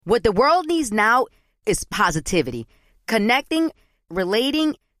What the world needs now is positivity. Connecting,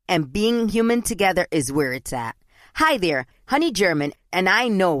 relating, and being human together is where it's at. Hi there, Honey German, and I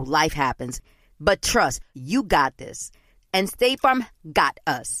know life happens, but trust, you got this. And State Farm got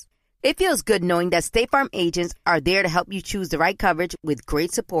us. It feels good knowing that State Farm agents are there to help you choose the right coverage with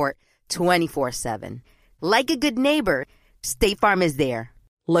great support 24/7. Like a good neighbor, State Farm is there.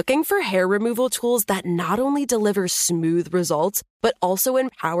 Looking for hair removal tools that not only deliver smooth results, but also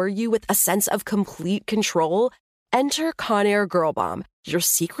empower you with a sense of complete control? Enter Conair Girl Bomb, your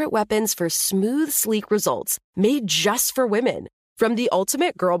secret weapons for smooth, sleek results, made just for women. From the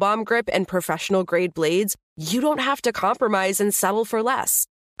ultimate Girl Bomb grip and professional-grade blades, you don't have to compromise and settle for less.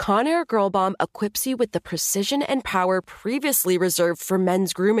 Conair Girl Bomb equips you with the precision and power previously reserved for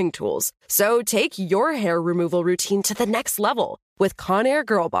men's grooming tools. So take your hair removal routine to the next level with Conair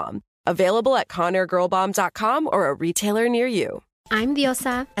Girl Bomb. Available at ConairGirlBomb.com or a retailer near you. I'm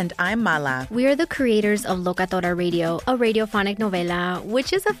Diosa. And I'm Mala. We are the creators of Locatora Radio, a radiophonic novela,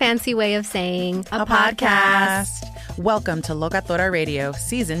 which is a fancy way of saying a podcast. Welcome to Locatora Radio,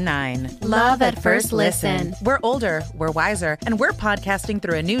 Season 9. Love at first listen. We're older, we're wiser, and we're podcasting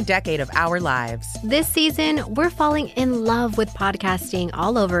through a new decade of our lives. This season, we're falling in love with podcasting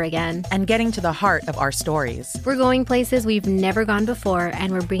all over again. And getting to the heart of our stories. We're going places we've never gone before,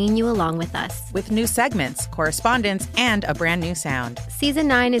 and we're bringing you along with us. With new segments, correspondence, and a brand new sound. Season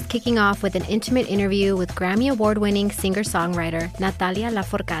 9 is kicking off with an intimate interview with Grammy Award-winning singer-songwriter Natalia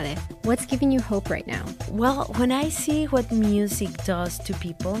Lafourcade. What's giving you hope right now? Well, when I see what music does to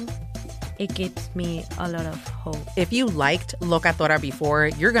people, it gives me a lot of hope. If you liked Locatora before,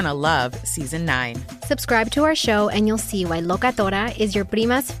 you're going to love Season 9. Subscribe to our show and you'll see why Locatora is your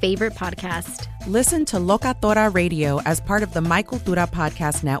prima's favorite podcast. Listen to Locatora Radio as part of the My Cultura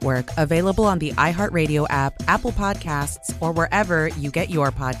Podcast Network, available on the iHeartRadio app, Apple Podcasts, or wherever you get your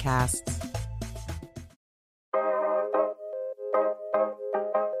podcasts.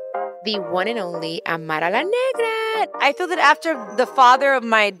 The one and only Amara La Negra. I feel that after the father of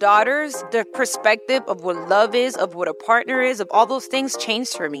my daughters, the perspective of what love is, of what a partner is, of all those things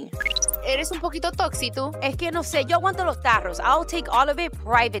changed for me. Eres un poquito tóxico. Es que no sé, yo aguanto los tarros. I'll take all of it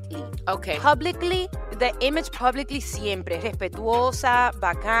privately. Okay. Publicly, the image publicly siempre. Respetuosa,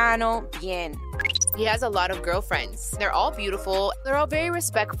 bacano, bien. He has a lot of girlfriends. They're all beautiful. They're all very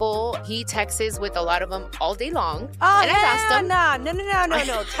respectful. He texts with a lot of them all day long. Oh, and I've asked him.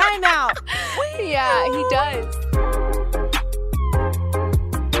 No. Time out. Yeah, he does.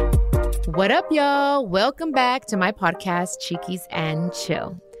 What up, y'all? Welcome back to my podcast, Chiquis and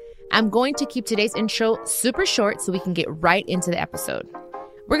Chill. I'm going to keep today's intro super short so we can get right into the episode.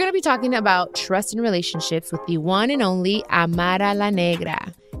 We're going to be talking about trust in relationships with the one and only Amara La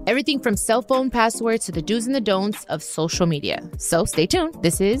Negra. Everything from cell phone passwords to the do's and the don'ts of social media. So stay tuned.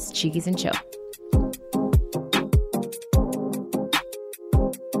 This is Chiquis and Chill.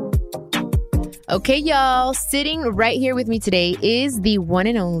 Okay, y'all. Sitting right here with me today is the one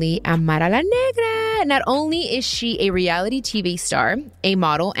and only Amara La Negra. Not only is she a reality TV star, a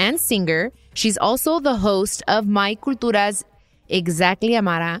model, and singer, she's also the host of My Cultura's Exactly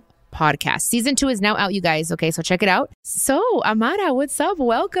Amara podcast. Season 2 is now out, you guys. Okay, so check it out. So, Amara, what's up?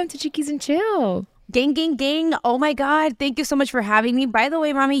 Welcome to Chiquis and Chill. Gang, gang, gang. Oh my God. Thank you so much for having me. By the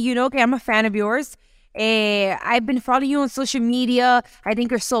way, Mommy, you know, okay, I'm a fan of yours. I've been following you on social media. I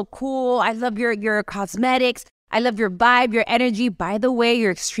think you're so cool. I love your cosmetics. I love your vibe, your energy. By the way,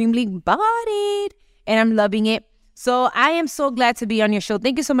 you're extremely bodied and I'm loving it. So I am so glad to be on your show.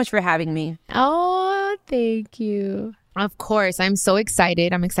 Thank you so much for having me. Oh, thank you. Of course. I'm so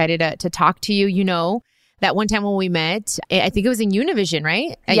excited. I'm excited to talk to you. You know, that one time when we met, I think it was in Univision,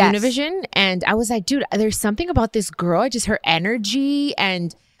 right? At yes. Univision. And I was like, dude, there's something about this girl, just her energy.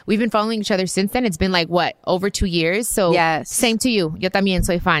 And we've been following each other since then. It's been like, what, over 2 years? So yes. Same to you. Yo también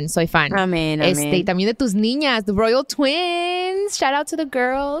soy fan. Amén. También de tus niñas, the Royal Twins. Shout out to the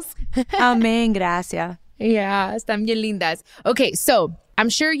girls. Amén, gracias. Yeah, están bien lindas. Okay, so I'm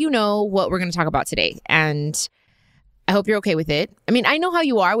sure you know what we're going to talk about today. And I hope you're okay with it. I mean, I know how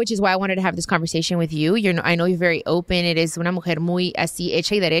you are, which is why I wanted to have this conversation with you. I know you're very open. It is una mujer muy así,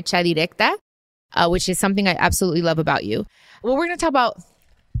 hecha y derecha, directa, which is something I absolutely love about you. Well, we're going to talk about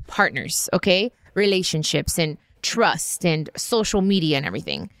partners, okay? Relationships and trust and social media and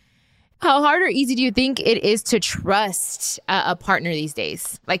everything. How hard or easy do you think it is to trust a partner these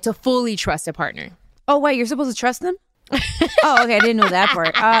days? Like to fully trust a partner? Oh, wait, you're supposed to trust them? Oh, okay, I didn't know that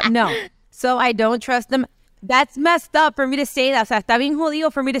part. No. So I don't trust them. That's messed up for me to say that. O sea, está bien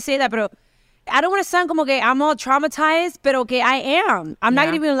jodido for me to say that, pero I don't want to sound como que I'm all traumatized, pero que I am. I'm not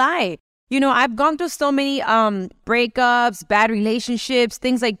going to even lie. You know, I've gone through so many breakups, bad relationships,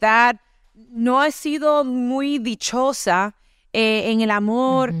 things like that. No he sido muy dichosa en el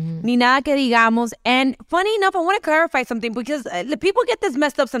amor, ni nada que digamos. And funny enough, I want to clarify something because people get this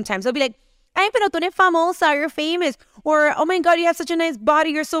messed up sometimes. They'll be like, ay, pero tú eres famosa, you're famous. Or, oh my God, you have such a nice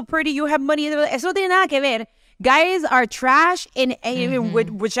body, you're so pretty, you have money. Eso no tiene nada que ver. Guys are trash in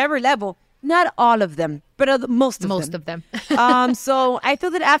whichever level. Not all of them, but most of them. So I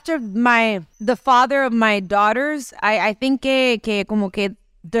feel that after the father of my daughters, I think que como que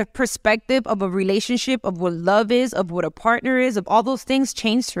the perspective of a relationship, of what love is, of what a partner is, of all those things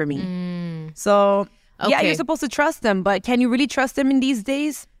changed for me. So yeah, you're supposed to trust them, but can you really trust them in these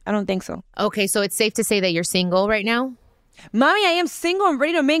days? I don't think so. Okay, so it's safe to say that you're single right now? Mommy, I am single and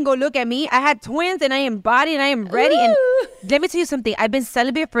ready to mingle. Look at me. I had twins and I am body and I am ready. Ooh. And let me tell you something. I've been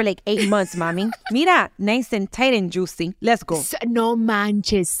celibate for like 8 months, mommy. Mira, nice and tight and juicy. Let's go. No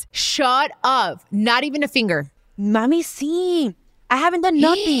manches. Shut up. Not even a finger. Mommy, see. I haven't done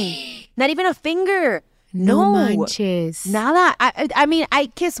nothing. Not even a finger. No manches. Nada. I mean, I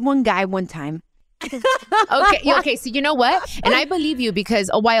kissed one guy one time. Okay. So you know what? And I believe you because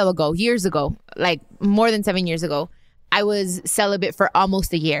a while ago, years ago, like more than 7 years ago, I was celibate for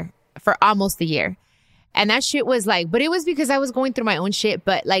almost a year. And that shit was like, but it was because I was going through my own shit.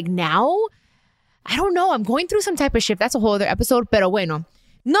 But like now, I don't know. I'm going through some type of shit. That's a whole other episode. Pero bueno.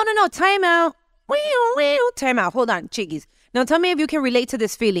 No. Time out. Time out. Hold on, chickies. Now tell me if you can relate to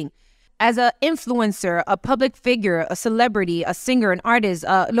this feeling. As an influencer, a public figure, a celebrity, a singer, an artist,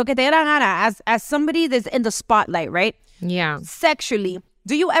 lo que te da gana, as somebody that's in the spotlight, right? Yeah. Sexually,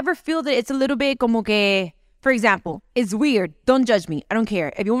 do you ever feel that it's a little bit como que, for example, it's weird. Don't judge me. I don't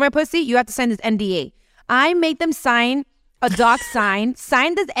care. If you want my pussy, you have to sign this NDA. I make them sign a doc sign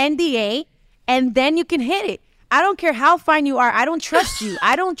this NDA, and then you can hit it. I don't care how fine you are. I don't trust you.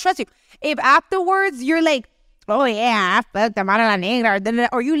 If afterwards you're like, oh yeah, I fucked the mala la negra,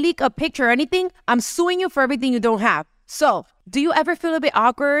 or you leak a picture or anything, I'm suing you for everything you don't have. So, do you ever feel a bit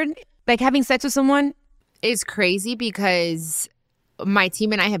awkward, like having sex with someone? It's crazy because my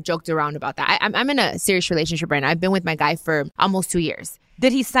team and I have joked around about that. I'm in a serious relationship right now. I've been with my guy for almost 2 years.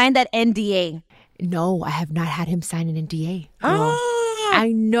 Did he sign that NDA? No, I have not had him sign an NDA.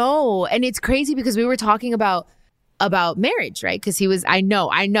 I know. And it's crazy because we were talking about marriage, right? Because he was, I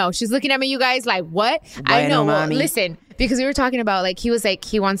know. She's looking at me, you guys, like, what? Bueno, I know. Well, mommy. listen, because we were talking about, like, he was like,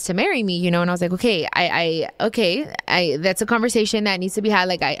 he wants to marry me, you know? And I was like, okay, that's a conversation that needs to be had.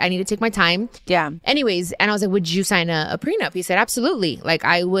 Like, I need to take my time. Yeah. Anyways, and I was like, would you sign a prenup? He said, absolutely. Like,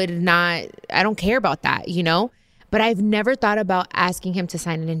 I don't care about that, you know? But I've never thought about asking him to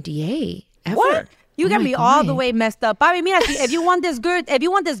sign an NDA ever. What? You got me all the way messed up. Papi, mira, if you want this good,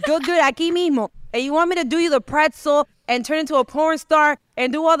 aquí mismo, and you want me to do you the pretzel and turn into a porn star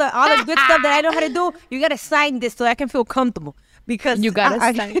and do all the good stuff that I know how to do, you got to sign this so I can feel comfortable. Because you got to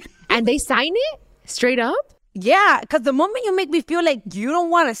sign it. And they sign it? Straight up? Yeah, because the moment you make me feel like you don't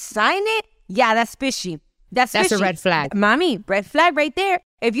want to sign it, yeah, that's fishy. That's fishy. A red flag. Mommy, red flag right there.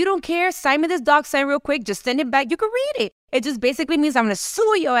 If you don't care, sign me this doc sign real quick. Just send it back. You can read it. It just basically means I'm going to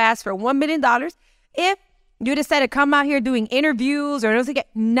sue your ass for $1 million if you decide to come out here doing interviews or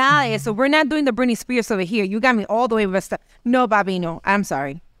nada. So we're not doing the Britney Spears over here. You got me all the way messed up. No, Bobby, no. I'm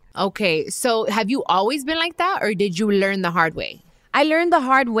sorry. Okay, so have you always been like that, or did you learn the hard way? I learned the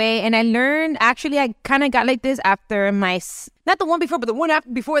hard way, and I kind of got like this after not the one before, but the one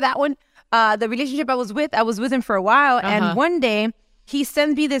before that one. The relationship I was with him for a while, and one day he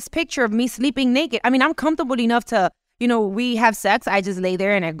sent me this picture of me sleeping naked. I mean, I'm comfortable enough to, we have sex. I just lay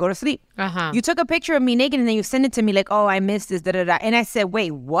there and I go to sleep. You took a picture of me naked and then you send it to me like, oh, I missed this, da-da-da. And I said,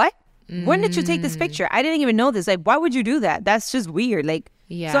 wait, what? When did you take this picture? I didn't even know this. Like, why would you do that? That's just weird. Like,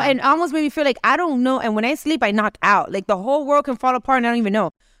 yeah. So, and almost made me feel like, I don't know. And when I sleep, I knock out. Like, the whole world can fall apart and I don't even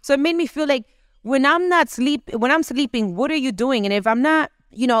know. So it made me feel like when I'm sleeping, what are you doing? And if I'm not,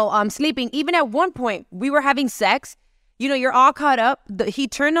 sleeping, even at one point, we were having sex, you're all caught up. He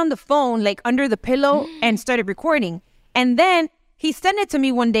turned on the phone, like, under the pillow and started recording. And then he sent it to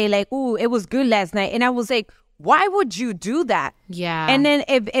me one day like, ooh, it was good last night. And I was like, why would you do that? Yeah. And then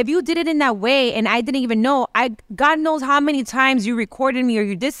if you did it in that way and I didn't even know, God knows how many times you recorded me or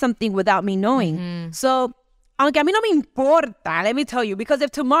you did something without me knowing. So, aunque a mí no me importa, let me tell you, because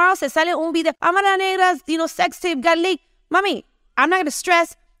if tomorrow se sale un video, Amara Negra's, sex tape got leaked, mami, I'm not going to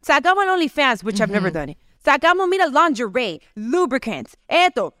stress. Sacamos OnlyFans, which I've never done it. Sacamos, mira, lingerie, lubricants,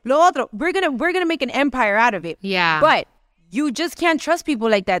 esto, lo otro. We're gonna make an empire out of it. Yeah. But you just can't trust people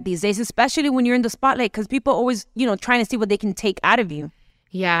like that these days, especially when you're in the spotlight, because people always, trying to see what they can take out of you.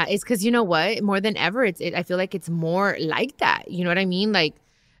 Yeah, it's because you know what? More than ever, I feel like it's more like that. You know what I mean? Like,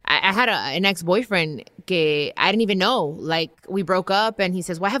 I had an ex-boyfriend que I didn't even know. Like, we broke up and he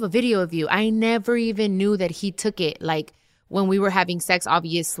says, well, I have a video of you. I never even knew that he took it. Like, when we were having sex,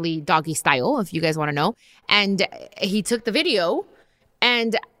 obviously doggy style, if you guys want to know. And he took the video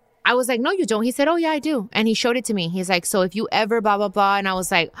and I was like, no, you don't. He said, oh, yeah, I do. And he showed it to me. He's like, so if you ever blah, blah, blah. And I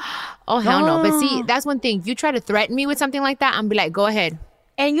was like, oh, hell no. But see, that's one thing. If you try to threaten me with something like that, I'm be like, go ahead.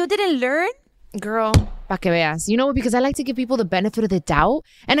 And you didn't learn? Girl, pa que veas. You know, because I like to give people the benefit of the doubt.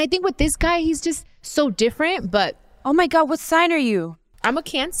 And I think with this guy, he's just so different. But oh my God, what sign are you? I'm a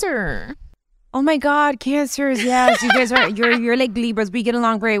Cancer. Oh my God, Cancers, yes. You guys are, you're like Libras. We get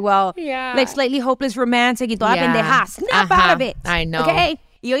along very well. Yeah. Like slightly hopeless romantic y toda pendeja. Snap out of it. I know. Okay?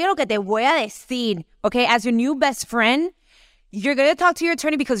 Y oye lo que te voy a decir. Okay? As your new best friend, you're going to talk to your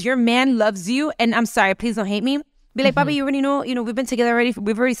attorney because your man loves you. And I'm sorry, please don't hate me. Be like, Papi, you already know, we've been together already.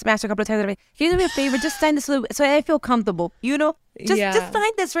 We've already smashed a couple of times already. Can you do me a favor? Just sign this so I feel comfortable. Just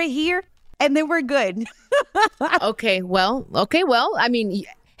sign this right here and then we're good. Okay, well, I mean,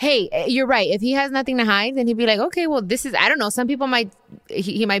 hey, you're right. If he has nothing to hide, then he'd be like, okay, well, this is, I don't know. Some people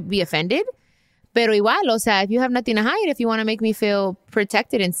he might be offended. Pero igual, o sea, if you have nothing to hide, if you want to make me feel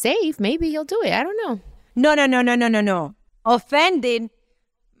protected and safe, maybe he'll do it. I don't know. No. Offended.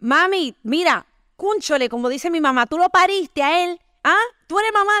 Mami, mira. Cúnchole, como dice mi mamá, tú lo pariste a él. ¿Ah? Tú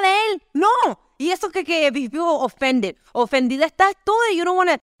eres mamá de él. No. Y eso que vivió offended. Ofendida estás tú. You don't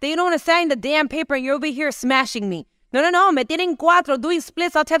want to sign the damn paper and you're over here smashing me. No. Me tienen cuatro, doing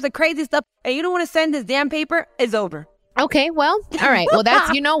splits, all types of crazy stuff. And you don't want to sign this damn paper. It's over. Okay, well, all right. Well,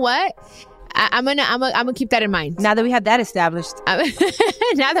 that's, you know what? I'm gonna keep that in mind. Now that we have that established.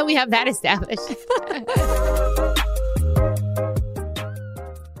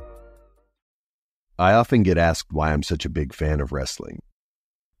 I often get asked why I'm such a big fan of wrestling,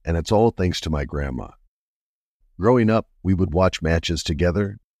 and it's all thanks to my grandma. Growing up, we would watch matches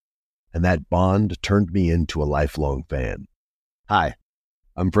together, and that bond turned me into a lifelong fan. Hi,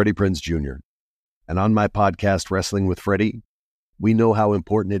 I'm Freddie Prinze Jr., and on my podcast, Wrestling with Freddie, we know how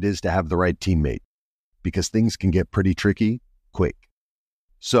important it is to have the right teammate, because things can get pretty tricky quick.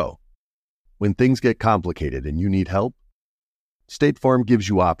 So, when things get complicated and you need help, State Farm gives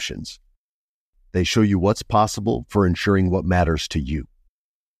you options. They show you what's possible for ensuring what matters to you.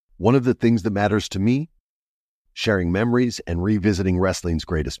 One of the things that matters to me, sharing memories and revisiting wrestling's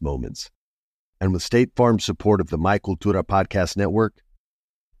greatest moments. And with State Farm's support of the My Cultura Podcast Network,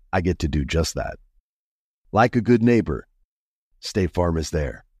 I get to do just that. Like a good neighbor, State Farm is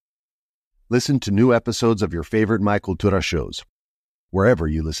there. Listen to new episodes of your favorite My Cultura shows, wherever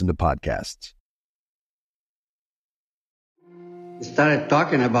you listen to podcasts. We started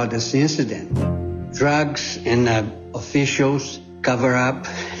talking about this incident. Drugs and officials cover up.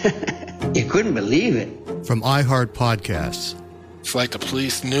 You couldn't believe it. From iHeart Podcasts. It's like the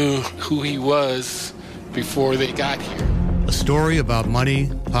police knew who he was before they got here. A story about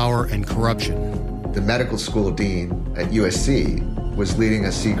money, power, and corruption. The medical school dean at USC was leading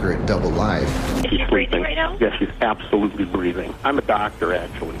a secret double life. She's breathing right now? Yes, she's absolutely breathing. I'm a doctor,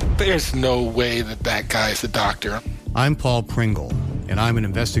 actually. There's no way that guy's a doctor. I'm Paul Pringle, and I'm an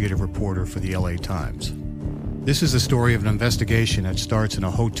investigative reporter for the LA Times. This is the story of an investigation that starts in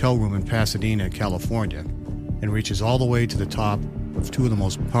a hotel room in Pasadena, California, and reaches all the way to the top of two of the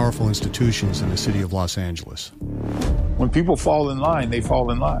most powerful institutions in the city of Los Angeles. When people fall in line, they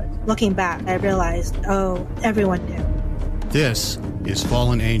fall in line. Looking back, I realized, everyone knew. This is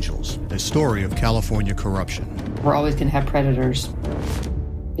Fallen Angels, a story of California corruption. We're always going to have predators.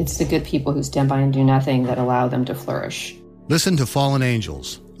 It's the good people who stand by and do nothing that allow them to flourish. Listen to Fallen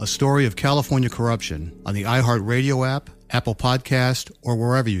Angels, a story of California corruption on the iHeart Radio app, Apple Podcast, or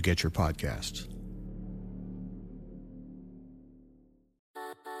wherever you get your podcasts.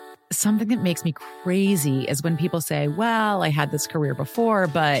 Something that makes me crazy is when people say, well, I had this career before,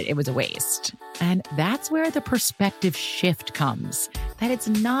 but it was a waste. And that's where the perspective shift comes, that it's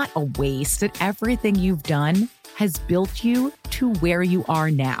not a waste, that everything you've done has built you to where you are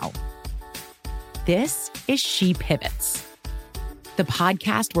now. This is She Pivots, the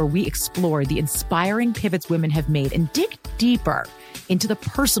podcast where we explore the inspiring pivots women have made and dig deeper into the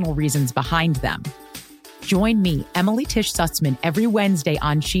personal reasons behind them. Join me, Emily Tish Sussman, every Wednesday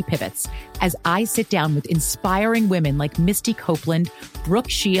on She Pivots as I sit down with inspiring women like Misty Copeland, Brooke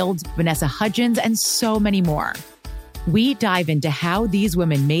Shields, Vanessa Hudgens, and so many more. We dive into how these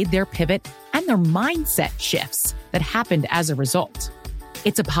women made their pivot and their mindset shifts that happened as a result.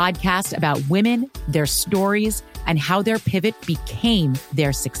 It's a podcast about women, their stories, and how their pivot became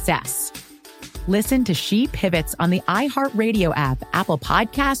their success. Listen to She Pivots on the iHeartRadio app, Apple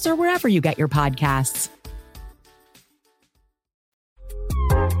Podcasts, or wherever you get your podcasts.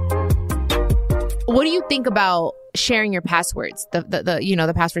 What do you think about sharing your passwords,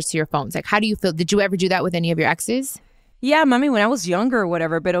 the passwords to your phones? Like, how do you feel? Did you ever do that with any of your exes? Yeah, mommy, when I was younger or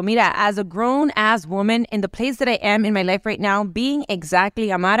whatever. Pero mira, as a grown-ass woman in the place that I am in my life right now, being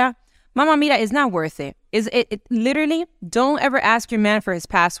exactly Amara, mama, mira, it's not worth it. It literally, don't ever ask your man for his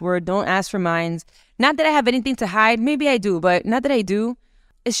password. Don't ask for mine. Not that I have anything to hide. Maybe I do, but not that I do.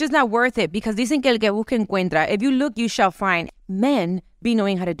 It's just not worth it because dicen que el que busca encuentra. If you look, you shall find. Men be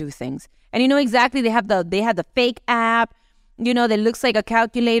knowing how to do things. And you know exactly, they have the fake app, you know, that looks like a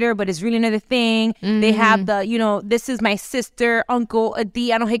calculator, but it's really another thing. Mm-hmm. They have the, you know, this is my sister, uncle, a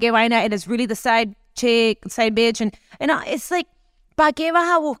tía, no sé qué vaina, and it's really the side chick, side bitch. And it's like, ¿pa qué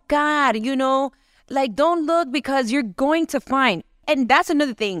vas a buscar? You know, like, don't look because you're going to find. And that's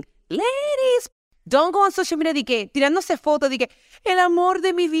another thing. Ladies, don't go on social media de que, tirándose fotos de que, el amor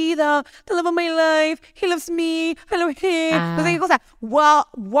de mi vida, the love of my life, he loves me, I love him. No sé qué cosa.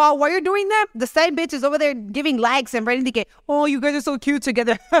 While you're doing that, the side bitch is over there giving likes and writing de que, oh, you guys are so cute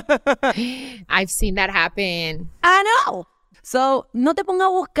together. I've seen that happen. I know. So, no te ponga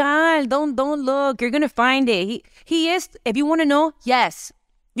a buscar. Don't look. You're going to find it. He is, if you want to know, yes.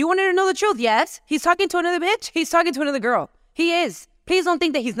 You wanted to know the truth, yes. He's talking to another bitch. He's talking to another girl. He is. Please don't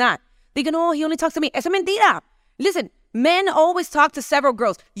think that he's not. They go, oh, he only talks to me. Esa mentira. Listen, men always talk to several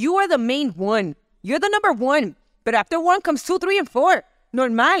girls. You are the main one. You're the number one. But after one comes 2, 3, and 4.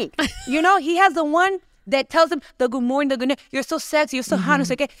 Normal. You know, he has the one that tells him the good morning, the good night. You're so sexy. You're so hot. No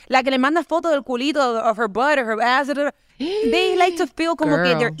sé qué. La que le manda foto del culito of her butt or her ass. They like to feel como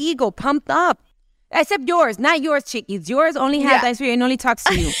que their ego pumped up. Except yours. Not yours, chickies. Yours only has eyes for you and only talks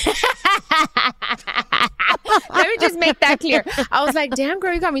to you. Let me just make that clear. I was like, damn,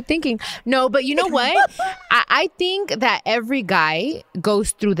 girl, you got me thinking. No, but you know what? I think that every guy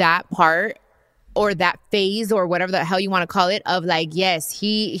goes through that part or that phase or whatever the hell you want to call it of like, yes,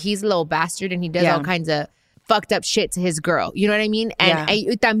 he's a little bastard and he does all kinds of fucked up shit to his girl. You know what I mean? And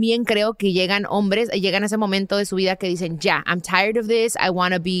también creo que llegan a ese momento de su vida que dicen, yeah, I'm tired of this. I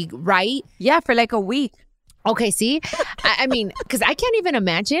want to be right. Yeah, for like a week. Okay, see? I mean, because I can't even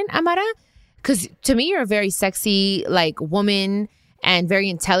imagine, Amara. Because to me, you're a very sexy, like, woman and very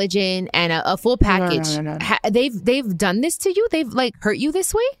intelligent and a full package. No. They've done this to you? They've, like, hurt you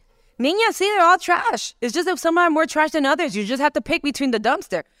this way? Niña, see, they're all trash. It's just that some are more trash than others. You just have to pick between the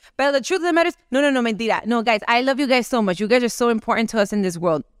dumpster. But the truth of the matter is, no, mentira. No, guys, I love you guys so much. You guys are so important to us in this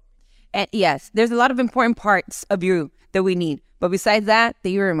world. And yes, there's a lot of important parts of you that we need. But besides that,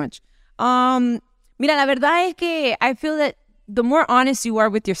 thank you very much. Mira, la verdad es que I feel that the more honest you are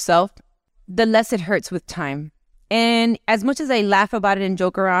with yourself, the less it hurts with time. And as much as I laugh about it and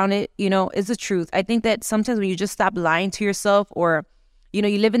joke around it, you know, it's the truth. I think that sometimes when you just stop lying to yourself or, you know,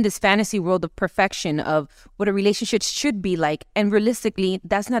 you live in this fantasy world of perfection of what a relationship should be like. And realistically,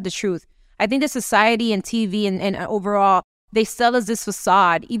 that's not the truth. I think that society and TV and overall, they sell us this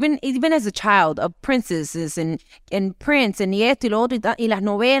facade, even as a child, of princesses and prince and esto y lo otro y las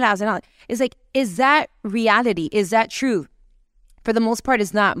novelas and all. It's like, is that reality? Is that truth? For the most part,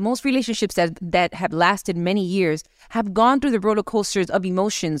 it's not. Most relationships that have lasted many years have gone through the roller coasters of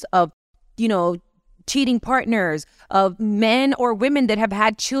emotions, of, you know, cheating partners, of men or women that have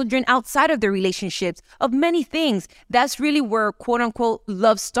had children outside of their relationships, of many things. That's really where, quote unquote,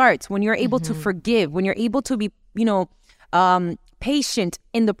 love starts. When you're able to forgive, when you're able to be, you know, patient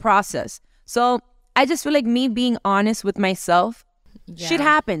in the process. So I just feel like me being honest with myself, shit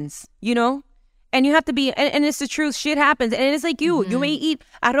happens, you know? And you have to be, and it's the truth, shit happens. And it's like you may eat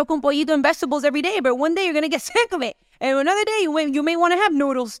arroz con pollito and vegetables every day, but one day you're going to get sick of it. And another day you may want to have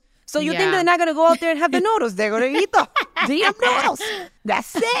noodles. So you think they're not going to go out there and have the noodles. They're going to eat the damn noodles.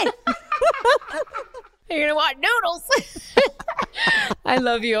 That's it. You're going to want noodles. I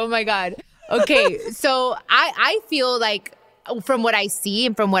love you. Oh my God. Okay. So I feel like from what I see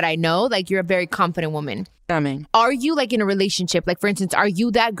and from what I know, like you're a very confident woman. Amen. Are you like in a relationship? Like, for instance, are you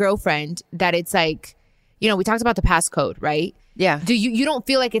that girlfriend that it's like, you know, we talked about the passcode, right? Yeah. Do you don't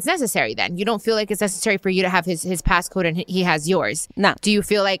feel like it's necessary then? You don't feel like it's necessary for you to have his passcode and he has yours? No. Do you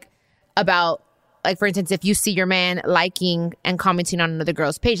feel like about, like, for instance, if you see your man liking and commenting on another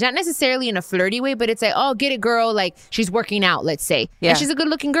girl's page, not necessarily in a flirty way, but it's like, oh, get it, girl. Like, she's working out, let's say. Yeah. And she's a good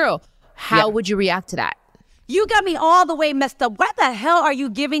looking girl. How would you react to that? You got me all the way messed up. Why the hell are you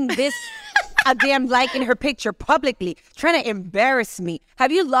giving this a damn like in her picture publicly, trying to embarrass me? Have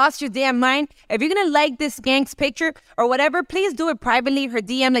you lost your damn mind? If you're going to like this gang's picture or whatever, please do it privately, her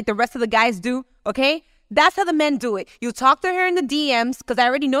DM, like the rest of the guys do, okay? That's how the men do it. You talk to her in the DMs, because I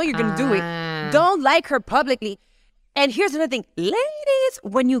already know you're going to do it. Don't like her publicly. And here's another thing. Ladies,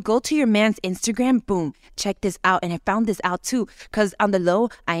 when you go to your man's Instagram, boom, check this out. And I found this out too, because on the low,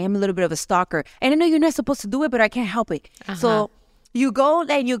 I am a little bit of a stalker. And I know you're not supposed to do it, but I can't help it. So you go to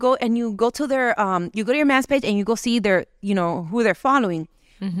their, you go to your man's page and you go see their, who they're following.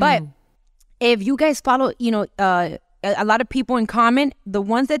 But if you guys follow, a lot of people in common, the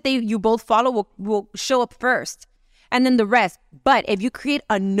ones that you both follow will show up first. And then the rest. But if you create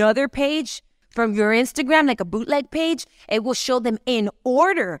another page from your Instagram, like a bootleg page, it will show them in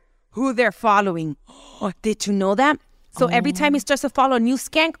order who they're following. Did you know that? So every time he starts to follow a new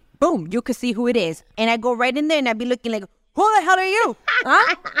skank, boom, you can see who it is. And I go right in there and I be looking like, who the hell are you?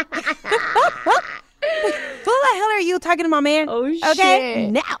 Huh? Who the hell are you talking to my man? Okay,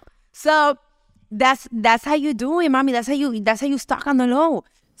 now. So that's how you do it, mommy. That's how you stalk on the low.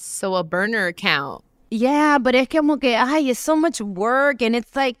 So a burner account. Yeah, but es como que, it's so much work, and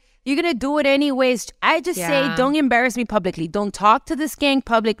it's like, you're going to do it anyways. I just say, don't embarrass me publicly. Don't talk to the skank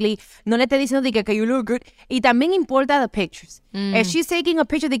publicly. No le esté diciendo que you look good. Y también importa the pictures. If she's taking a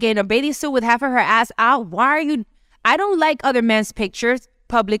picture in a bathing suit with half of her ass out, why are you... I don't like other men's pictures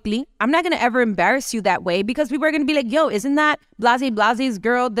publicly. I'm not going to ever embarrass you that way because people are going to be like, yo, isn't that Blase's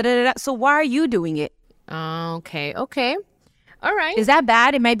girl? Da, da, da, da. So why are you doing it? Okay. All right. Is that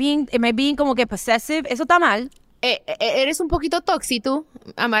bad? Am I being como que possessive? Eso está mal. Eres un poquito tóxico,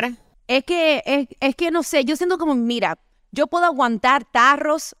 Amara. Es que no sé, yo siento como, mira, yo puedo aguantar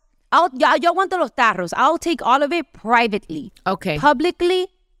tarros. Yo aguanto los tarros. I'll take all of it privately. Okay. Publicly,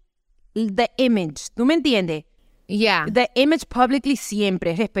 the image. ¿Tú me entiendes? Yeah. The image publicly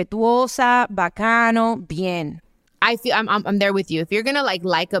siempre. Respetuosa, bacano, bien. I feel I'm there with you. If you're gonna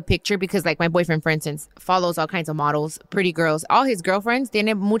like a picture, because like my boyfriend, for instance, follows all kinds of models, pretty girls. All his girlfriends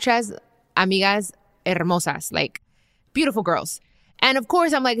tiene muchas amigas hermosas, like beautiful girls. And of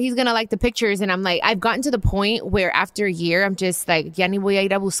course, I'm like, he's gonna like the pictures, and I'm like, I've gotten to the point where after a year, I'm just like, ya ni voy a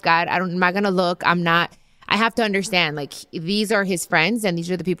ir a buscar. I'm not gonna look. I have to understand, like, these are his friends, and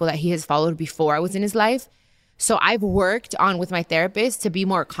these are the people that he has followed before I was in his life. So I've worked on with my therapist to be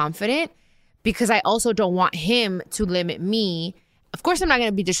more confident, because I also don't want him to limit me. Of course, I'm not going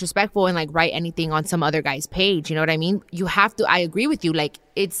to be disrespectful and like write anything on some other guy's page. You know what I mean? You have to, I agree with you. Like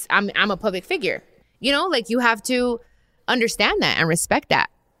I'm a public figure, like you have to understand that and respect that.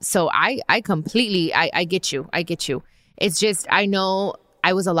 So I completely, I get you. It's just, I know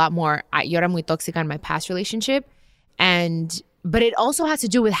I was a lot more, yo era muy tóxica in my past relationship. But it also has to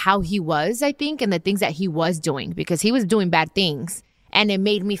do with how he was, I think, and the things that he was doing, because he was doing bad things. And it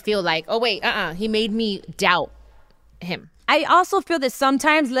made me feel like, oh, wait, he made me doubt him. I also feel that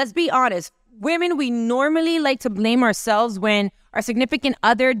sometimes, let's be honest, women, we normally like to blame ourselves when our significant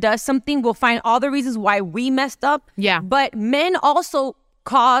other does something. We'll find all the reasons why we messed up. Yeah. But men also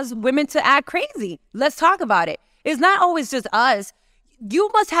cause women to act crazy. Let's talk about it. It's not always just us. You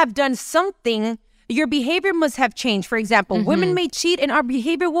must have done something. Your behavior must have changed. For example, women may cheat and our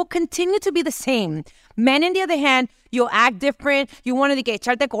behavior will continue to be the same. Men, on the other hand, you'll act different. You wanted to get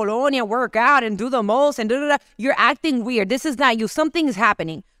echarte colonia, work out, and do the most, and da-da-da. You're acting weird. This is not you. Something is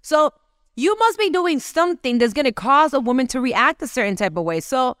happening. So you must be doing something that's going to cause a woman to react a certain type of way.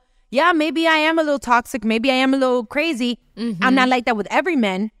 So, yeah, maybe I am a little toxic. Maybe I am a little crazy. I'm not like that with every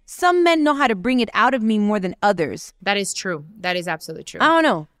man. Some men know how to bring it out of me more than others. That is true. That is absolutely true. I don't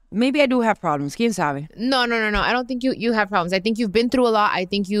know. Maybe I do have problems. ¿Quién sabe? No. I don't think you have problems. I think you've been through a lot. I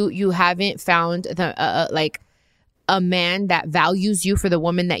think you haven't found a man that values you for the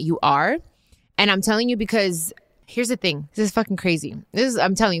woman that you are. And I'm telling you, because here's the thing. This is fucking crazy.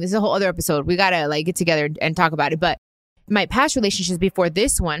 I'm telling you, this is a whole other episode. We gotta get together and talk about it. But my past relationships before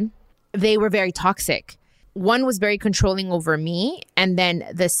this one, they were very toxic. One was very controlling over me. And then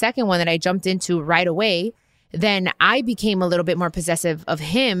the second one that I jumped into right away, then I became a little bit more possessive of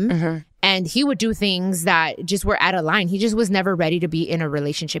him. And he would do things that just were out of line. He just was never ready to be in a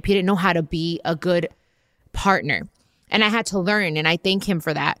relationship. He didn't know how to be a good partner. And I had to learn, and I thank him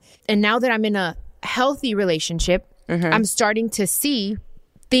for that. And now that I'm in a healthy relationship, I'm starting to see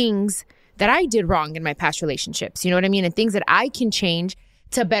things that I did wrong in my past relationships. You know what I mean? And things that I can change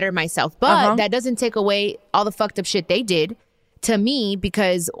to better myself. But that doesn't take away all the fucked up shit they did to me,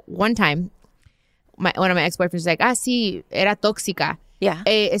 because one time, one of my ex-boyfriends was like, sí, era tóxica. Yeah.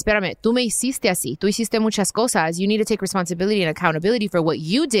 Espérame, tú me hiciste así. Tú hiciste muchas cosas. You need to take responsibility and accountability for what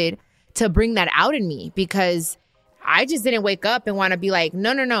you did to bring that out in me, because I just didn't wake up and want to be like,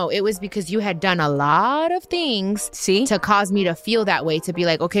 no. It was because you had done a lot of things to cause me to feel that way, to be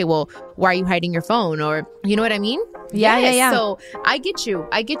like, okay, well, why are you hiding your phone? Or, you know what I mean? Yeah. So I get you.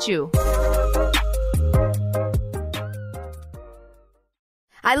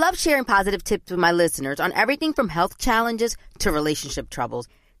 I love sharing positive tips with my listeners on everything from health challenges to relationship troubles.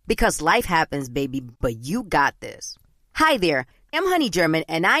 Because life happens, baby, but you got this. Hi there, I'm Honey German,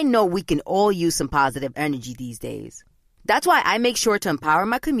 and I know we can all use some positive energy these days. That's why I make sure to empower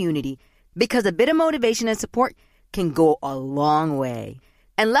my community, because a bit of motivation and support can go a long way.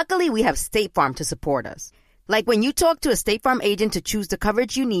 And luckily, we have State Farm to support us. Like when you talk to a State Farm agent to choose the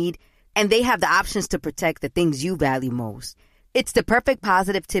coverage you need, and they have the options to protect the things you value most. It's the perfect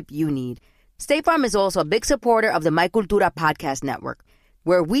positive tip you need. State Farm is also a big supporter of the My Cultura podcast network,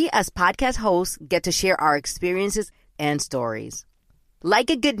 where we as podcast hosts get to share our experiences and stories. Like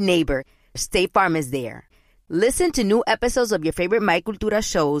a good neighbor, State Farm is there. Listen to new episodes of your favorite My Cultura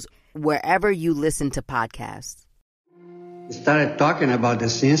shows wherever you listen to podcasts. We started talking about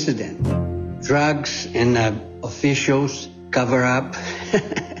this incident. Drugs and officials cover up.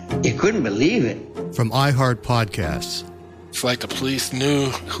 You couldn't believe it. From iHeart Podcasts. It's like the police knew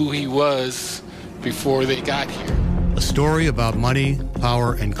who he was before they got here. A story about money,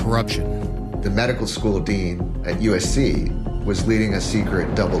 power, and corruption. The medical school dean at USC was leading a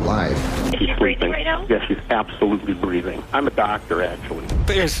secret double life. She's breathing right now? Yes, she's absolutely breathing. I'm a doctor, actually.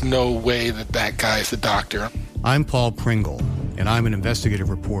 There's no way that guy's a doctor. I'm Paul Pringle, and I'm an investigative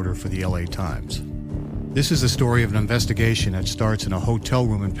reporter for the LA Times. This is the story of an investigation that starts in a hotel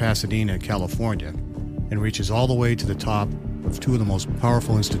room in Pasadena, California, and reaches all the way to the top of two of the most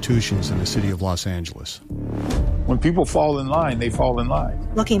powerful institutions in the city of Los Angeles. When people fall in line, they fall in line.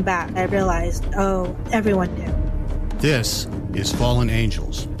 Looking back, I realized, everyone knew. This is Fallen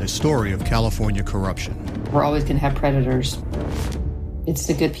Angels, the story of California corruption. We're always going to have predators. It's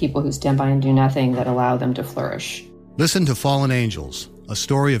the good people who stand by and do nothing that allow them to flourish. Listen to Fallen Angels, a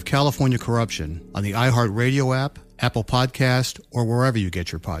story of California corruption on the iHeart Radio app, Apple Podcast, or wherever you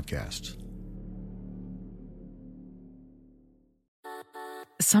get your podcasts.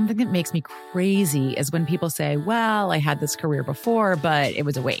 Something that makes me crazy is when people say, well, I had this career before, but it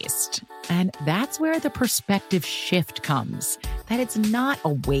was a waste. And that's where the perspective shift comes, that it's not a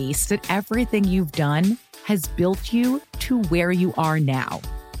waste, that everything you've done has built you to where you are now.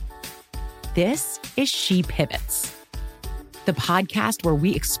 This is She Pivots, the podcast where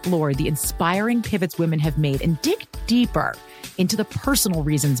we explore the inspiring pivots women have made and dig deeper into the personal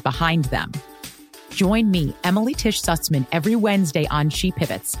reasons behind them. Join me, Emily Tish Sussman, every Wednesday on She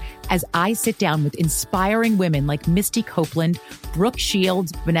Pivots as I sit down with inspiring women like Misty Copeland, Brooke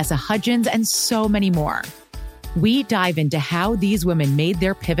Shields, Vanessa Hudgens, and so many more. We dive into how these women made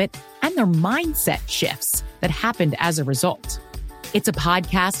their pivot and their mindset shifts that happened as a result. It's a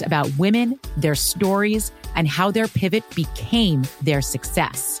podcast about women, their stories, and how their pivot became their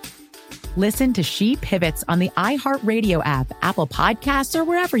success. Listen to She Pivots on the iHeartRadio app, Apple Podcasts, or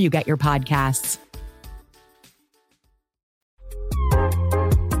wherever you get your podcasts.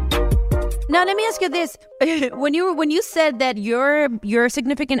 Now, let me ask you this. When you said that your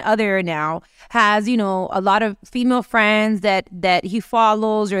significant other now has, a lot of female friends that he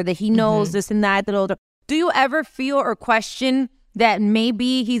follows or that he knows this and that, do you ever feel or question that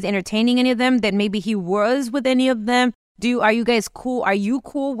maybe he's entertaining any of them, that maybe he was with any of them? Are you guys cool? Are you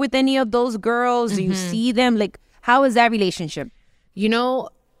cool with any of those girls? Do you see them? Like, how is that relationship?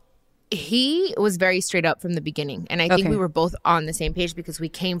 He was very straight up from the beginning. And I think we were both on the same page because we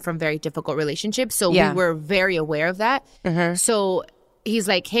came from very difficult relationships. So we were very aware of that. So he's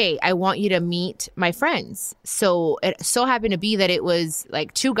like, hey, I want you to meet my friends. So it so happened to be that it was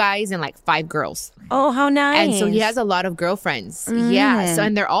like 2 guys and like 5 girls. Oh, how nice. And so he has a lot of girlfriends. Yeah. So,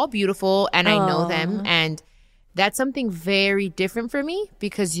 and they're all beautiful and I know them. And that's something very different for me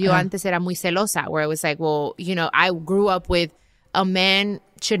because yo antes era muy celosa, where it was like, well, I grew up with a man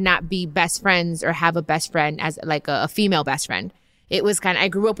should not be best friends or have a best friend as like a female best friend. It was I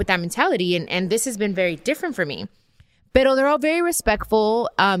grew up with that mentality and this has been very different for me. But they're all very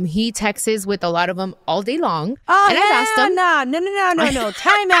respectful. He texts with a lot of them all day long. Oh, and I've asked him. No.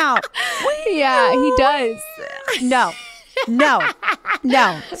 Time out. Yeah, he does. No.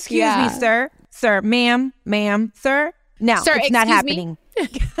 Excuse me, sir. Sir, ma'am, sir. No, sir, it's not happening.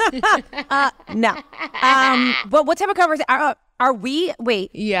 No. But what type of conversation are we? Wait.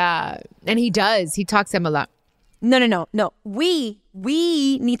 Yeah. And he does. He talks to them a lot. No. We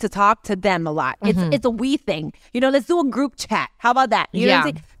need to talk to them a lot. It's a we thing. Let's do a group chat. How about that? You know what I'm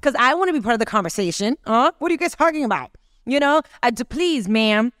saying? Because I want to be part of the conversation. What are you guys talking about? Please,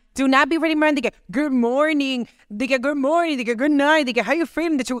 ma'am, do not be ready, man. They get good morning. They get good morning. They get good night. They get how you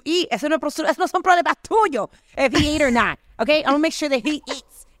feeling that you eat. Eso no son problemas tuyos if he ate or not. Okay? I'm going to make sure that he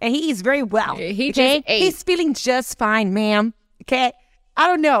eats. And he eats very well. He just ate. He's feeling just fine, ma'am. Okay? I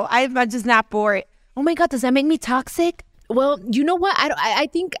don't know. I'm just not for it. Oh my God, does that make me toxic? Well, you know what? I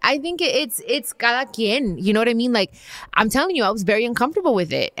think it's cada quien. You know what I mean? Like, I'm telling you, I was very uncomfortable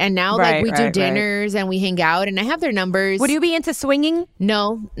with it, and now like we do dinners and we hang out, and I have their numbers. Would you be into swinging?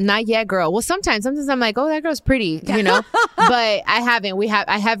 No, not yet, girl. Well, sometimes I'm like, oh, that girl's pretty, you know, but I haven't.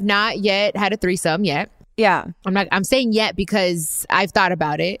 I have not yet had a threesome yet. Yeah, I'm saying yet because I've thought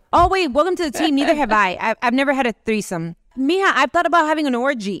about it. Oh wait, welcome to the team. Neither have I. I've never had a threesome. Mija, I've thought about having an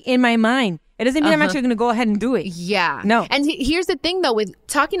orgy in my mind. It doesn't mean I'm actually going to go ahead and do it. Yeah. No. And here's the thing, though, with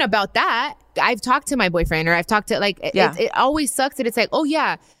talking about that, I've talked to my boyfriend or I've talked to, like, it always sucks that it's like, oh,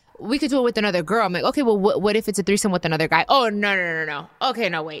 yeah, we could do it with another girl. I'm like, okay, well, what if it's a threesome with another guy? Oh, no. Okay,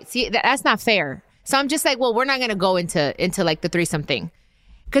 no, wait. See, that's not fair. So I'm just like, well, we're not going to go into like the threesome thing.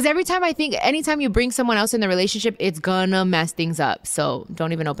 Because anytime you bring someone else in the relationship, it's going to mess things up. So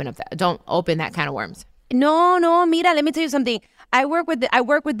don't even open that can of worms. No, mira, let me tell you something. I work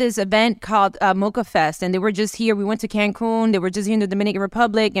with this event called Mocha Fest, and they were just here. We went to Cancun. They were just here in the Dominican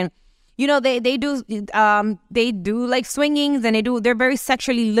Republic, and you know they do like swingings, and they're very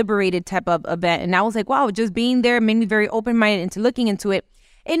sexually liberated type of event. And I was like, wow, just being there made me very open minded into looking into it.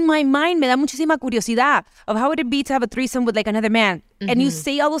 In my mind, me da muchísima curiosidad of how would it be to have a threesome with like another man, and you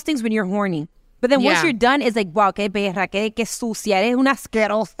say all those things when you're horny. But then once you're done, it's like, wow, qué perra, qué sucia, eres una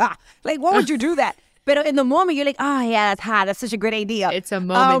asquerosa. Like, why would you do that? But in the moment, you're like, oh, yeah, that's hot. That's such a great idea. It's a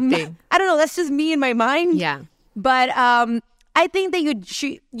moment thing. I don't know. That's just me in my mind. Yeah. But I think that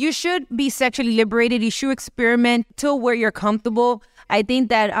you should be sexually liberated. You should experiment till where you're comfortable. I think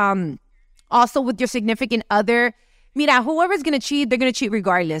that also with your significant other, mira, whoever's going to cheat, they're going to cheat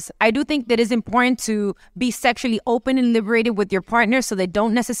regardless. I do think that it's important to be sexually open and liberated with your partner so they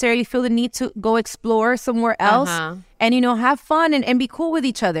don't necessarily feel the need to go explore somewhere else. And, you know, have fun and be cool with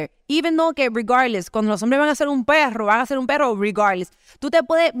each other. Even though que regardless, cuando los hombres van a ser un perro regardless. Tú te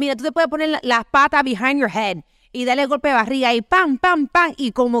puedes poner las patas behind your head y darle golpe de barriga y pam, pam, pam,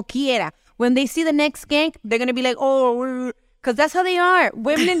 y como quiera. When they see the next skank, they're going to be like, oh, because that's how they are.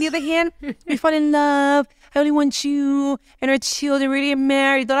 Women, on the other hand, we fall in love. I only want you and our children really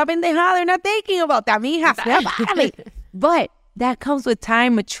married. Toda la pendejada, they're not thinking about that. Mija, but that comes with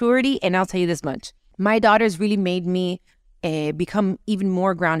time, maturity, and I'll tell you this much. My daughters really made me become even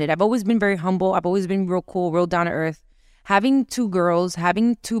more grounded. I've always been very humble. I've always been real cool, real down to earth. Having 2 girls,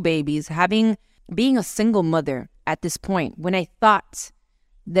 having 2 babies, being a single mother at this point, when I thought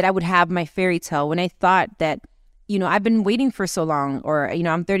that I would have my fairy tale, when I thought that, you know, I've been waiting for so long, or, you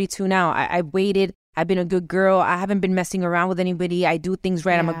know, I'm 32 now. I waited. I've been a good girl. I haven't been messing around with anybody. I do things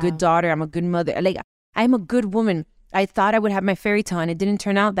right. Yeah. I'm a good daughter. I'm a good mother. Like, I'm a good woman. I thought I would have my fairy tale, and it didn't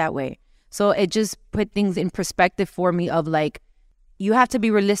turn out that way. So it just put things in perspective for me of like, you have to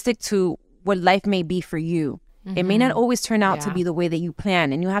be realistic to what life may be for you. It may not always turn out to be the way that you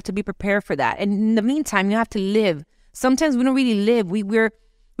plan, and you have to be prepared for that. And in the meantime, you have to live. Sometimes we don't really live. We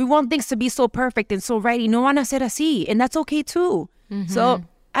want things to be so perfect and so right. Y no van a ser así, and that's okay too. So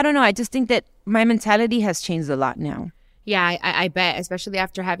I don't know. I just think that my mentality has changed a lot now. Yeah, I bet, especially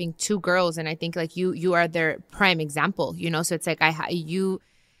after having 2 girls, and I think like you are their prime example. You know, so it's like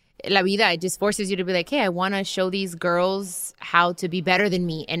La vida, it just forces you to be like, hey, I want to show these girls how to be better than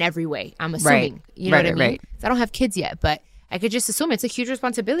me in every way. I'm assuming. Right. You know what I mean? Right. I don't have kids yet, but I could just assume it's a huge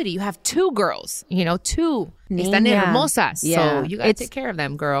responsibility. You have 2 girls, you know, 2. Están hermosas. So you got to take care of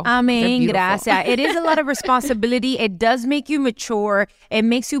them, girl. Amén, gracias. It is a lot of responsibility. It does make you mature. It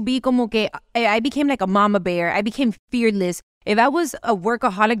makes you be como que, I became like a mama bear. I became fearless. If I was a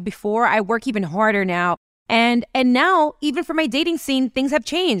workaholic before, I work even harder now. And now, even for my dating scene, things have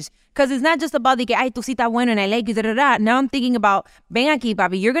changed. Because it's not just about the que, ay, tú sí estás bueno and I like you, da, da, da. Now I'm thinking about, ven aquí,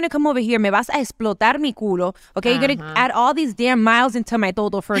 papi, you're going to come over here, me vas a explotar mi culo, okay? You're going to add all these damn miles into my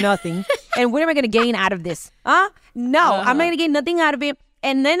toto for nothing. And what am I going to gain out of this? No, I'm not going to gain nothing out of it.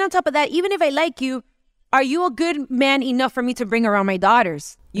 And then on top of that, even if I like you, are you a good man enough for me to bring around my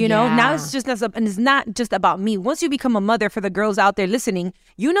daughters? You know, now it's not just about me. Once you become a mother, for the girls out there listening,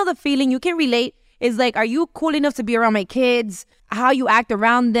 you know the feeling, you can relate. It's like, are you cool enough to be around my kids? How you act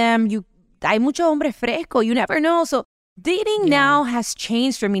around them? Hay mucho hombre fresco. You never know. So dating now has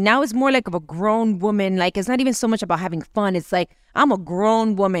changed for me. Now it's more like of a grown woman. Like, it's not even so much about having fun. It's like, I'm a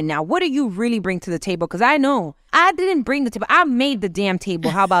grown woman now. What do you really bring to the table? Because I know I didn't bring the table. I made the damn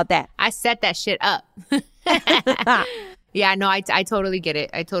table. How about that? I set that shit up. Yeah, no, I totally get it.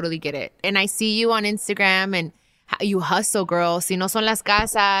 I totally get it. And I see you on Instagram and you hustle, girl. Si no son las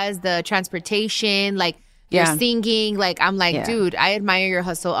casas, the transportation, like you're singing. Like, I'm like, dude, I admire your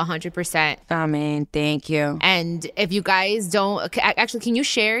hustle 100%. Oh, man, thank you. And if you guys don't, actually, can you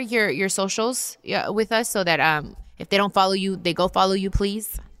share your socials with us so that if they don't follow you, they go follow you,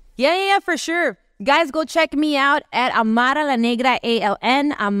 please? Yeah, for sure. Guys, go check me out at Amara La Negra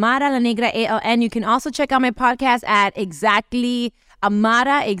ALN. Amara La Negra ALN. You can also check out my podcast at Exactly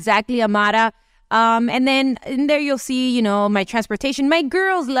Amara. And then in there you'll see, my transportation. My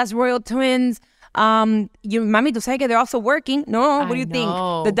girls, Las Royal Twins. Mami, tú sabes que they're also working. No, what do you think?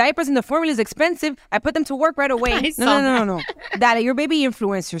 The diapers and the formula is expensive. I put them to work right away. No. Dale, you're baby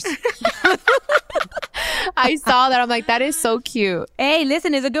influencers. I saw that. I'm like, that is so cute. Hey,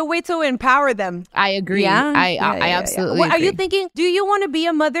 listen, it's a good way to empower them. I agree. Yeah? I absolutely agree. Are you thinking, do you want to be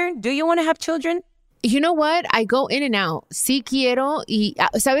a mother? Do you want to have children? You know what? I go in and out. Sí quiero y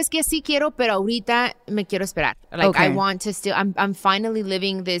sabes que sí quiero, pero ahorita me quiero esperar. Like Okay. I want to still. I'm finally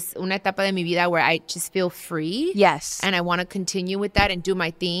living una etapa de mi vida where I just feel free. Yes. And I want to continue with that and do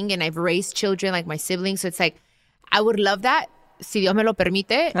my thing. And I've raised children like my siblings, so it's like I would love that. Si Dios me lo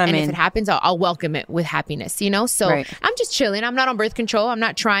permite, and if it happens, I'll welcome it with happiness. So Right. I'm just chilling. I'm not on birth control. I'm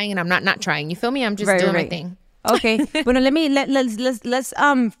not trying, and I'm not trying. You feel me? I'm just doing my thing. Okay, but let's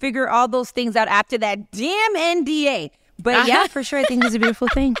figure all those things out after that damn NDA. But yeah, for sure, I think it's a beautiful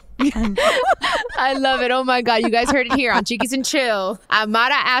thing. I love it. Oh my God, you guys heard it here on Chiquis and Chill.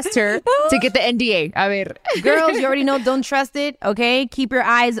 Amara asked her to get the NDA. A ver, girls, you already know. Don't trust it. Okay, keep your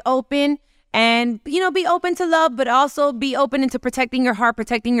eyes open. And, be open to love, but also be open into protecting your heart,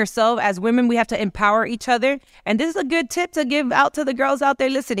 protecting yourself. As women, we have to empower each other. And this is a good tip to give out to the girls out there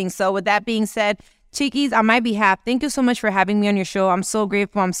listening. So with that being said, Chiquis, on my behalf, thank you so much for having me on your show. I'm so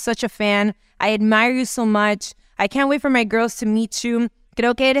grateful. I'm such a fan. I admire you so much. I can't wait for my girls to meet you.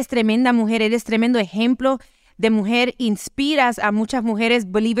 Creo que eres tremenda mujer. Eres tremendo ejemplo de mujer. Inspiras a muchas mujeres,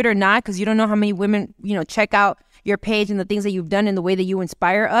 believe it or not, because you don't know how many women, check out your page and the things that you've done and the way that you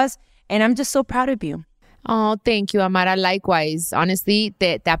inspire us. And I'm just so proud of you. Oh, thank you, Amara. Likewise. Honestly,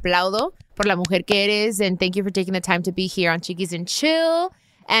 te aplaudo por la mujer que eres. And thank you for taking the time to be here on Chiquis and Chill.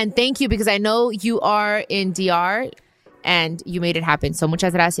 And thank you because I know you are in DR and you made it happen. So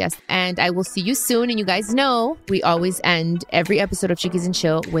muchas gracias. And I will see you soon. And you guys know we always end every episode of Chiquis and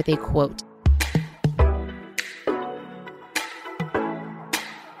Chill with a quote.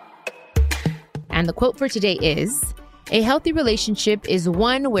 And the quote for today is, a healthy relationship is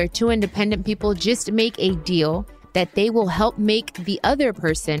one where two independent people just make a deal that they will help make the other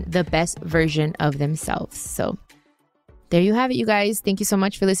person the best version of themselves. So there you have it, you guys. Thank you so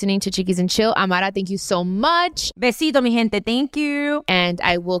much for listening to Chiquis and Chill. Amara, thank you so much. Besito, mi gente. Thank you. And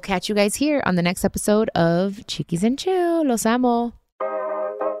I will catch you guys here on the next episode of Chiquis and Chill. Los amo.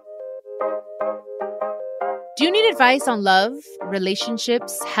 Do you need advice on love,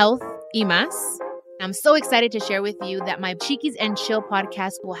 relationships, health, y más? I'm so excited to share with you that my Chiquis and Chill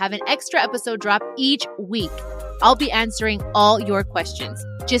podcast will have an extra episode drop each week. I'll be answering all your questions.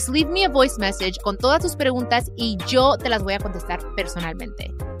 Just leave me a voice message con todas tus preguntas y yo te las voy a contestar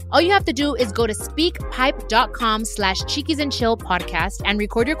personalmente. All you have to do is go to speakpipe.com/Chiquis and Chill podcast and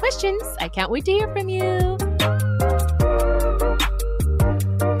record your questions. I can't wait to hear from you.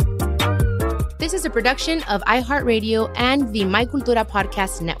 This is a production of iHeartRadio and the My Cultura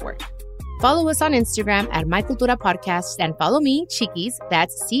Podcast Network. Follow us on Instagram at My Cultura Podcast and follow me, Chiquis,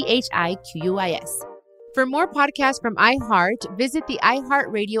 that's CHIQUIS. For more podcasts from iHeart, visit the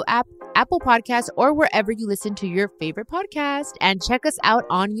iHeartRadio app, Apple Podcasts, or wherever you listen to your favorite podcast, and check us out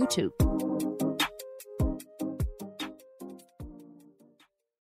on YouTube.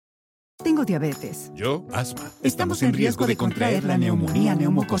 Tengo diabetes. Yo, asma. Estamos en riesgo de contraer la neumonía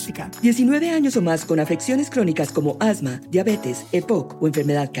neumocócica. 19 años o más con afecciones crónicas como asma, diabetes, EPOC o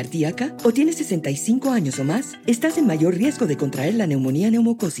enfermedad cardíaca, o tienes 65 años o más, estás en mayor riesgo de contraer la neumonía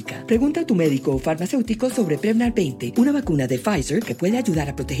neumocócica. Pregunta a tu médico o farmacéutico sobre Prevnar 20, una vacuna de Pfizer que puede ayudar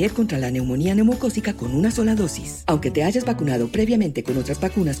a proteger contra la neumonía neumocócica con una sola dosis. Aunque te hayas vacunado previamente con otras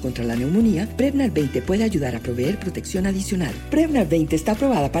vacunas contra la neumonía, Prevnar 20 puede ayudar a proveer protección adicional. Prevnar 20 está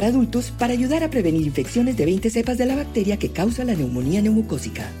aprobada para adultos para ayudar a prevenir infecciones de 20 cepas de la bacteria que causa la neumonía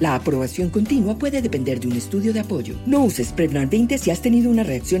neumocócica. La aprobación continua puede depender de un estudio de apoyo. No uses Prevnar 20 si has tenido una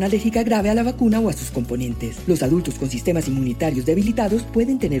reacción alérgica grave a la vacuna o a sus componentes. Los adultos con sistemas inmunitarios debilitados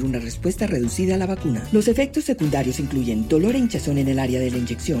pueden tener una respuesta reducida a la vacuna. Los efectos secundarios incluyen dolor e hinchazón en el área de la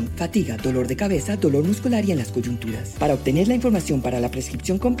inyección, fatiga, dolor de cabeza, dolor muscular y en las coyunturas. Para obtener la información para la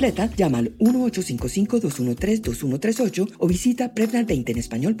prescripción completa, llama al 1-855-213-2138 o visita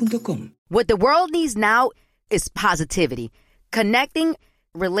Prevnar20enespañol.com. What the world needs now is positivity. Connecting,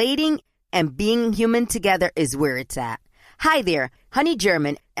 relating, and being human together is where it's at. Hi there, Honey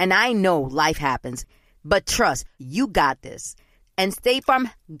German, and I know life happens, but trust, you got this. And State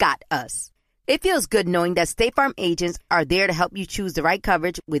Farm got us. It feels good knowing that State Farm agents are there to help you choose the right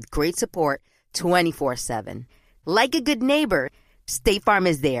coverage with great support 24/7. Like a good neighbor, State Farm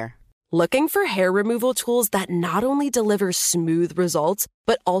is there. Looking for hair removal tools that not only deliver smooth results,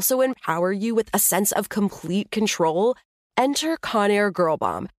 but also empower you with a sense of complete control? Enter Conair Girl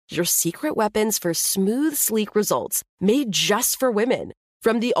Bomb, your secret weapons for smooth, sleek results, made just for women.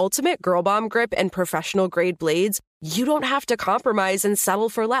 From the ultimate Girl Bomb grip and professional-grade blades, you don't have to compromise and settle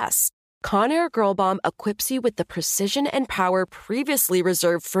for less. Conair Girl Bomb equips you with the precision and power previously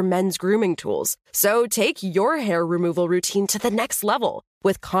reserved for men's grooming tools. So take your hair removal routine to the next level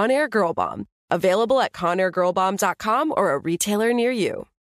with Conair Girl Bomb. Available at ConairGirlBomb.com or a retailer near you.